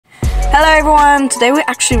Hello everyone, today we're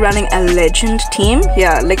actually running a legend team.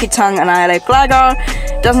 Yeah, Lickitung Annihilate Gligar.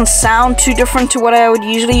 Doesn't sound too different to what I would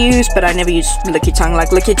usually use, but I never use Lickitung like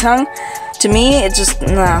Lickitung. To me, it's just,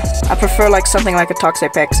 nah, I prefer like something like a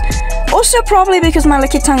Toxapex. Also probably because my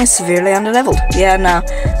Lickitung is severely underleveled. Yeah, no,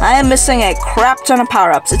 I am missing a crap ton of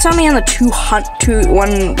power-ups. It's only in the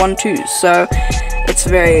 1-2, so it's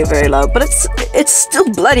very, very low. But it's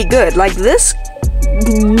still bloody good. Like this,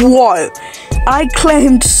 whoa. I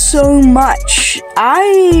claimed so much.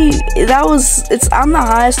 I'm the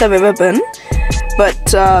highest I've ever been.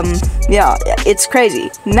 But, yeah, it's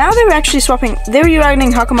crazy. Now they're actually swapping, they're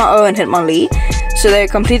running Hakama-O and Hitmonlee, so they're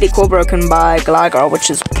completely core broken by Gligar,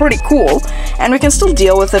 which is pretty cool. And we can still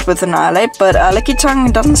deal with it with Annihilate, but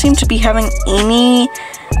Lickitung doesn't seem to be having any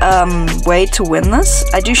way to win this.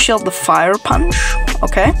 I do shield the Fire Punch,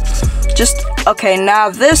 okay? Okay,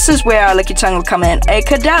 now this is where our Lickitung will come in. A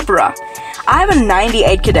Kadabra. I have a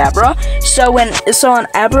 98 Kadabra, so on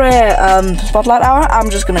Abra Spotlight Hour, I'm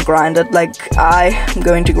just gonna grind it. Like, I'm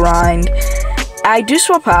going to grind. I do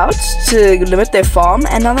swap out to limit their farm,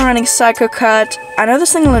 and now they're running Psycho Cut. I know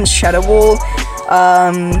this thing will Shadow Ball,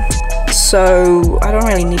 so I don't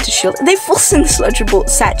really need to shield. They force in Sludgeable,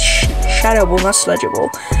 Shadow Ball, not Sludgeable.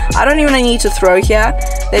 I don't even need to throw here.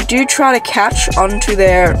 They do try to catch onto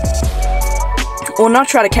their, or not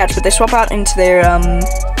try to catch, but they swap out into their,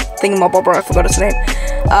 thingamabobber, I forgot its name.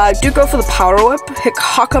 Do go for the Power Whip,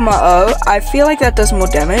 Hakama-O. I feel like that does more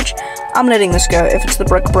damage. I'm letting this go. If it's the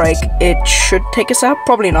Brick Break, it should take us out.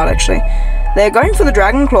 Probably not, actually. They're going for the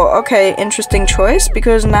Dragon Claw. Okay, interesting choice,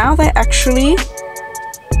 because now they actually...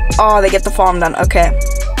 Oh, they get the farm done. Okay.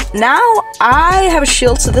 Now, I have a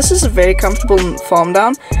shield, so this is a very comfortable farm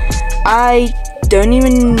down. I don't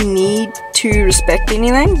even need to respect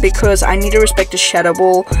anything, because I need to respect a Shadow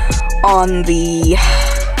Ball on the...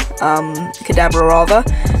 Kadabra rather.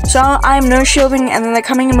 So I'm no shielding, and then they're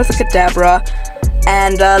coming in with a Kadabra,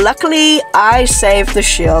 and luckily I saved the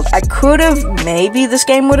shield. I could have, maybe this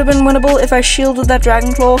game would have been winnable if I shielded that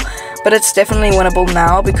Dragon Claw, but it's definitely winnable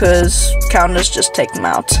now because counters just take them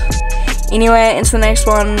out. Anyway, into the next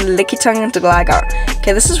one, Lickitung into Gligar.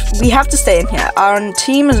 Okay, we have to stay in here. Our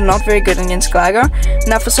team is not very good against Gligar.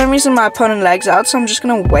 Now for some reason my opponent lags out, so I'm just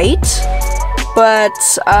gonna wait. But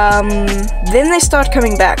then they start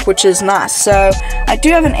coming back, which is nice. So I do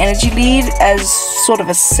have an energy lead as sort of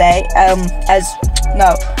a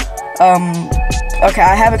okay,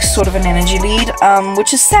 I have a sort of an energy lead,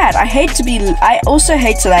 which is sad. I also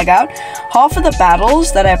hate to lag out. Half of the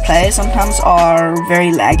battles that I play sometimes are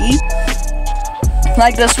very laggy.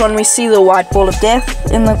 Like this one, we see the white ball of death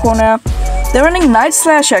in the corner. They're running Night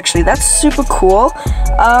Slash, actually. That's super cool.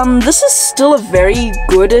 This is still a very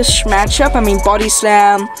goodish matchup. I mean, Body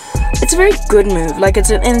Slam. It's a very good move. Like, it's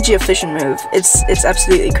an energy efficient move. It's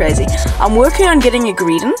absolutely crazy. I'm working on getting a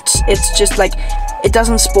Greedent. It's just like, it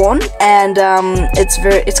doesn't spawn, and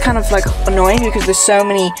it's kind of like annoying because there's so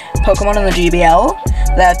many Pokemon in the GBL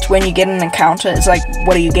that when you get an encounter, it's like,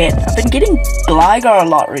 what do you get? I've been getting Gligar a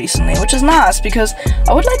lot recently, which is nice because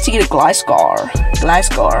I would like to get a Gliscor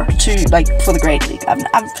to, like, for the Great League. I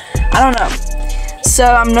don't know. So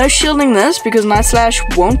I'm no shielding this because Night Slash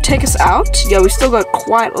won't take us out. Yeah, we still got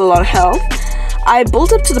quite a lot of health. I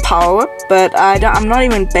built up to the Power Whip, but I'm not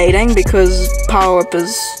even baiting because Power Whip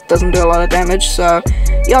doesn't do a lot of damage. So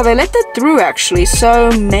yeah, they let that through actually.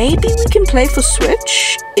 So maybe we can play for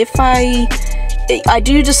Switch if I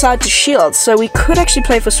do decide to shield. So we could actually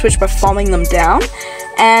play for Switch by farming them down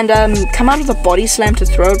and come out with a Body Slam to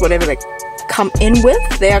throw it, whatever they come in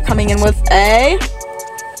with. They are coming in with a...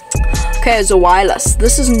 Okay, it's a Wireless.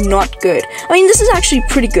 This is not good. I mean, this is actually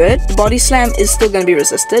pretty good. The Body Slam is still going to be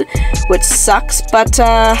resisted, which sucks, but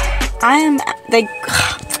okay, I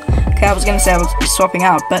was going to say I was swapping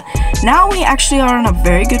out, but now we actually are in a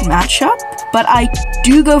very good matchup, but I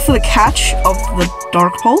do go for the catch of the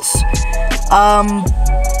Dark Pulse,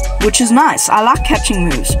 which is nice. I like catching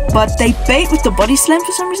moves, but they bait with the Body Slam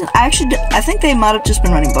for some reason. I think they might have just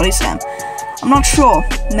been running Body Slam. I'm not sure.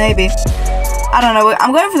 Maybe. I don't know.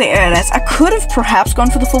 I'm going for the Airless. I could have perhaps gone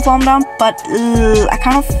for the full farm down, but I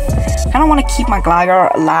kind of want to keep my Gligar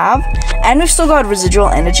alive. And we've still got residual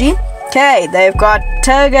energy. Okay, they've got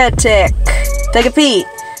Togetic,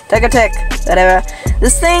 Togetic, whatever.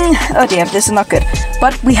 This thing, oh dear, this is not good.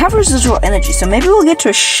 But we have residual energy, so maybe we'll get to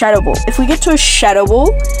a Shadow Ball. If we get to a Shadow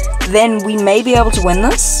Ball, then we may be able to win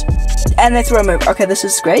this. And they throw a move. Okay, this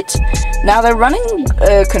is great. Now they're running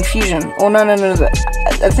Confusion. Oh, no.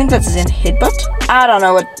 I think that's in Headbutt. I don't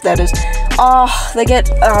know what that is. Oh, they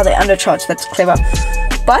undercharge. That's clever.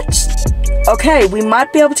 But, okay, we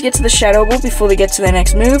might be able to get to the Shadow Ball before they get to their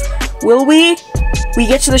next move. Will we? We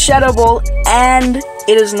get to the Shadow Ball, and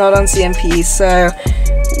it is not on CMP, so...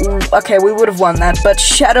 Okay, we would have won that, but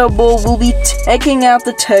Shadow Ball will be taking out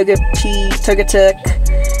the Togetic,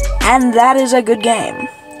 and that is a good game.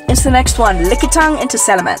 Into the next one, Lickitung into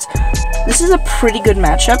Salamence. This is a pretty good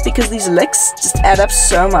matchup because these licks just add up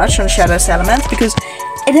so much on Shadow Salamence because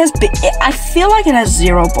it has I feel like it has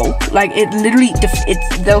 0 bulk. Like, it literally,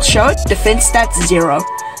 they'll show it, defense stats 0.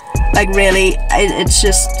 Like, really,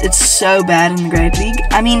 it's so bad in the Great League.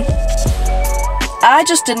 I mean, I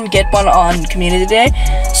just didn't get one on Community Day,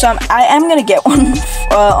 so I am going to get one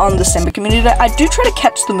on December Community Day. I do try to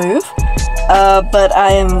catch the move, but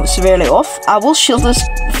I am severely off. I will shield this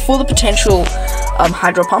for the potential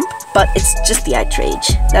Hydro Pump, but it's just the Outrage.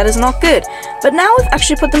 That is not good. But now we've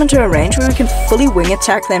actually put them into a range where we can fully wing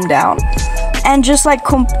attack them down. And just like,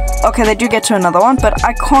 okay, they do get to another one, but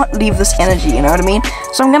I can't leave this energy, you know what I mean?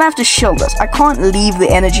 So I'm going to have to shield this. I can't leave the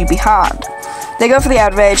energy behind. They go for the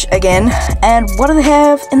Outrage again, and what do they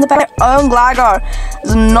have in the back? Oh, Gligar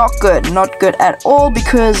is not good at all,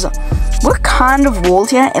 because we're kind of walled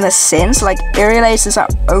here in a sense. Like, Aerial Ace is our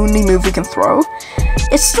only move we can throw.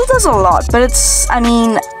 It still does a lot, but it's, I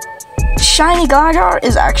mean, Shiny Gligar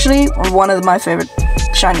is actually one of my favorite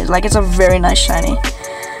shinies. Like, it's a very nice shiny.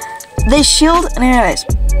 They shield an Aerial Ace.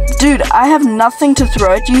 Dude, I have nothing to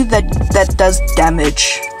throw at you that does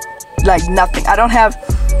damage. Like, nothing. I don't have...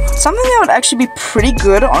 Something that would actually be pretty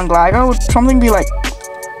good on Gligar would something be like,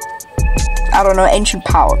 I don't know, Ancient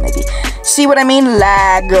Power, maybe. See what I mean?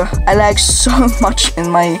 Lag. I lag so much in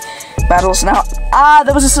my battles now.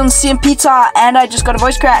 There was some CMP tar, and I just got a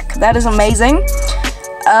voice crack. That is amazing.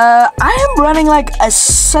 I am running like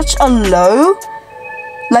such a low.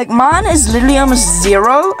 Like, mine is literally almost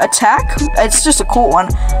 0 attack. It's just a cool one.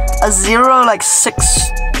 A 0, like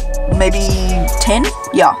 6, maybe 10?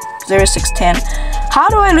 Yeah, 0, 6, 10. How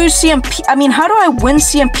do I lose CMP? I mean, how do I win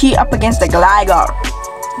CMP up against the Gligar?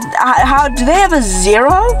 How do they have a 0?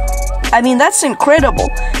 I mean, that's incredible,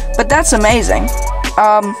 but that's amazing.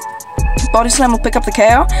 Body Slam will pick up the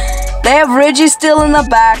KO. They have Registeel in the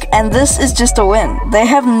back, and this is just a win. They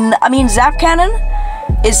have, I mean, Zap Cannon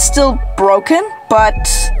is still broken, but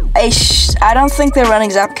I don't think they're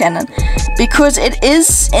running Zap Cannon because it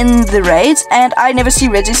is in the raids, and I never see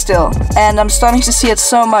Registeel, and I'm starting to see it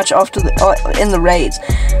so much after in the raids,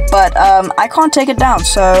 but I can't take it down.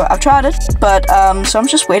 So I've tried it, but so I'm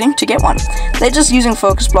just waiting to get one. They're just using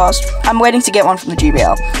Focus Blast. I'm waiting to get one from the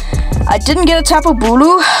GBL. I didn't get a Tapu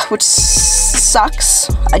Bulu, which sucks.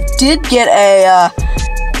 I did get a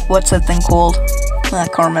what's that thing called? I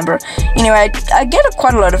can't remember. Anyway, I get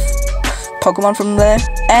quite a lot of Pokemon from there,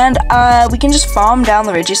 and we can just farm down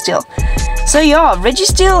the Registeel. So yeah,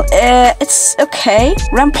 Registeel, it's okay.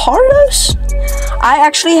 Rampardos? I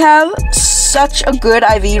actually have such a good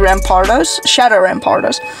IV Rampardos, Shadow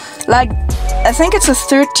Rampardos. Like, I think it's a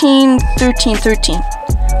 13, 13, 13,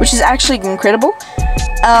 which is actually incredible.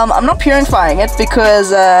 I'm not purifying it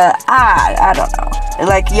because, I don't know.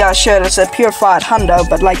 Like, yeah, sure, it's a purified hundo,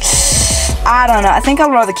 but like, I don't know. I think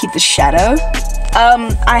I'd rather keep the Shadow.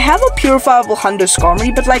 I have a purifiable Hundo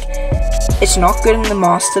Skarmory, but like, it's not good in the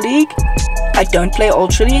Master League. I don't play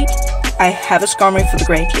Ultra League. I have a Skarmory for the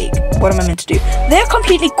Great League. What am I meant to do? They're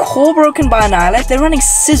completely core broken by Annihilate. They're running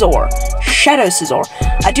Scizor. Shadow Scizor.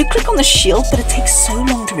 I do click on the shield, but it takes so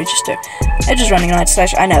long to register. They're just running Night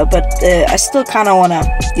Slash, I know, but I still kind of want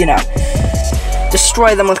to, you know,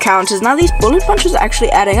 destroy them with counters. Now these Bullet Punches are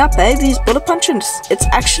actually adding up, eh? These Bullet Punches, it's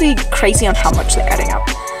actually crazy on how much they're adding up.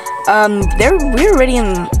 We're already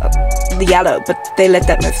in the yellow, but they let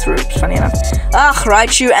that move through, funny enough.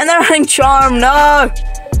 Raichu, and they're running Charm, no!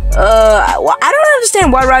 I don't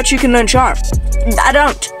understand why Raichu can learn Charm. I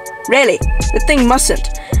don't. Really. The thing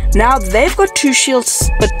mustn't. Now, they've got 2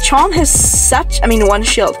 shields, but Charm has such... I mean, 1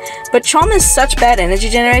 shield. But Charm has such bad energy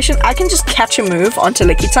generation, I can just catch a move onto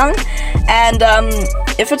Lickitung. And,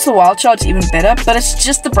 if it's the Wild Charge, it's even better. But it's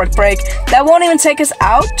just the Brick Break. That won't even take us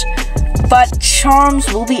out. But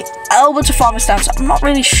Charms will be able to farm us down, so I'm not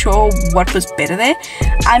really sure what was better there.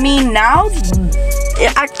 I mean, now...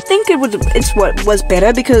 I think it's what was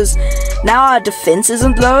better, because now our defense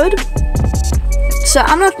isn't lowered. So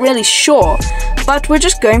I'm not really sure, but we're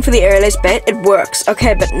just going for the Aerial Ace bait. It works.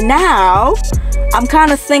 Okay, but now I'm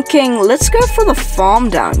kind of thinking, let's go for the farm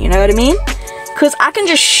down, you know what I mean? Because I can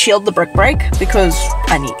just shield the Brick Break, because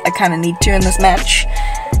I kind of need to in this match.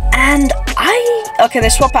 And okay, they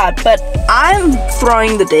swap out, but I'm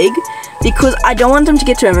throwing the Dig, because I don't want them to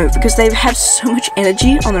get to a move, because they have so much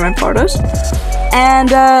energy on the Rampardos.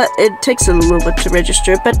 And it takes a little bit to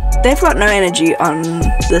register, but they've got no energy on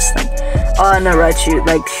this thing. Oh no, Raichu,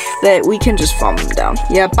 like, we can just farm them down.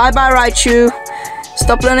 Yeah, bye-bye Raichu.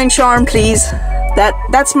 Stop learning Charm, please.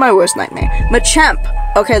 That's my worst nightmare. Machamp.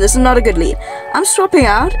 Okay, this is not a good lead. I'm swapping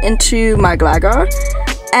out into my Gligar,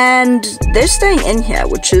 and they're staying in here,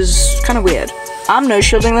 which is kind of weird. I'm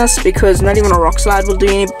no-shielding this because not even a Rock Slide will do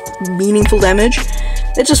any meaningful damage.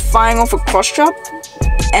 They're just firing off a Cross Chop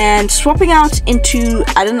and swapping out into...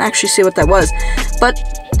 I didn't actually see what that was, but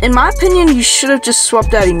in my opinion, you should have just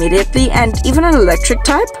swapped out immediately. And even an Electric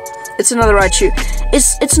type, it's another Raichu.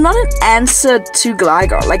 It's not an answer to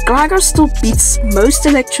Gligar. Like, Gligar still beats most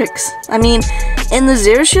Electrics. I mean, in the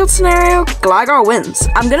Zero Shield scenario, Gligar wins.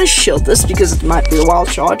 I'm gonna shield this because it might be a Wild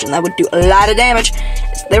Charge, and that would do a lot of damage.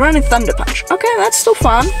 They're running Thunder Punch. Okay, that's still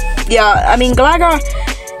fun. Yeah, I mean, Gligar,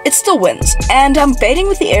 it still wins. And I'm baiting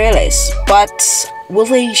with the Aerial Ace, but will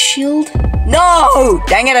they shield? No!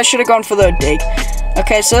 Dang it, I should have gone for the Dig.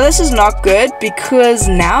 Okay, so this is not good because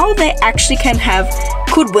now they actually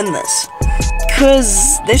could win this.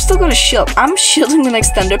 Because they've still got a shield. I'm shielding the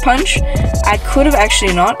next Thunder Punch. I could have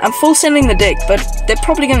actually not. I'm full sending the Dig, but they're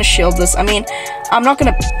probably going to shield this. I mean,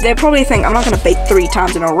 they probably think I'm not going to bait 3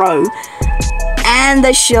 times in a row. And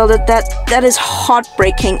they shielded that. That is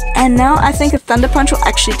heartbreaking. And now I think a Thunder Punch will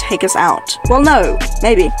actually take us out. Well, no,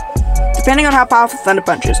 maybe. Depending on how powerful Thunder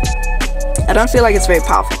Punch is. I don't feel like it's very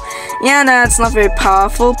powerful. Yeah, no, it's not very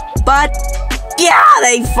powerful, but yeah,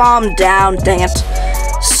 they farmed down, dang it.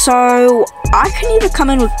 So I can either come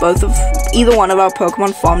in with either one of our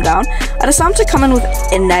Pokemon farm down. I decided to come in with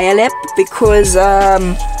Annihilape because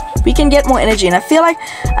we can get more energy, and I feel like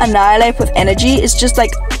Annihilape with energy is just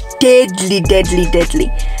like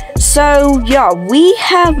deadly. So yeah, we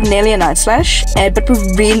have nearly a Night Slash, but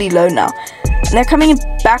we're really low now. And they're coming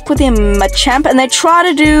back with their Machamp, and they try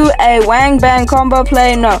to do a Wang Bang combo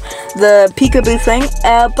play. No, the Peekaboo thing.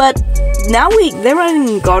 But now they're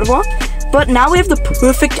running Gardevoir, but now we have the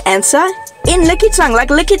perfect answer in Lickitung. Like,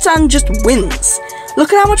 Lickitung just wins.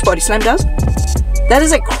 Look at how much Body Slam does. That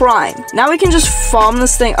is a crime. Now we can just farm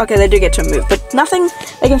this thing. Okay, they do get to move, but nothing.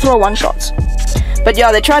 They can throw one-shots. But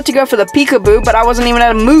yeah, they tried to go for the Peekaboo, but I wasn't even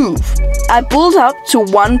able to move. I pulled up to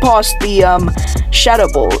one past the Shadow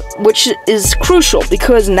Ball, which is crucial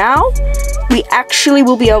because now we actually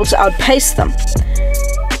will be able to outpace them.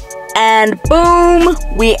 And boom,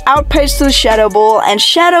 we outpaced the Shadow Ball, and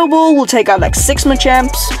Shadow Ball will take out like 6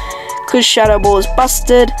 Machamps because Shadow Ball is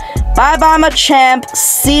busted. Bye-bye, Machamp.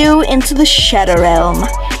 See you into the Shadow Realm.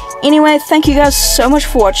 Anyway, thank you guys so much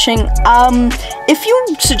for watching. If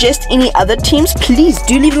you suggest any other teams, please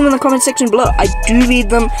do leave them in the comment section below. I do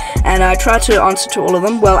read them, and I try to answer to all of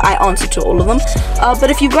them. Well, I answer to all of them.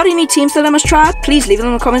 But if you've got any teams that I must try, please leave them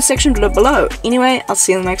in the comment section below. Anyway, I'll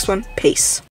see you in the next one. Peace.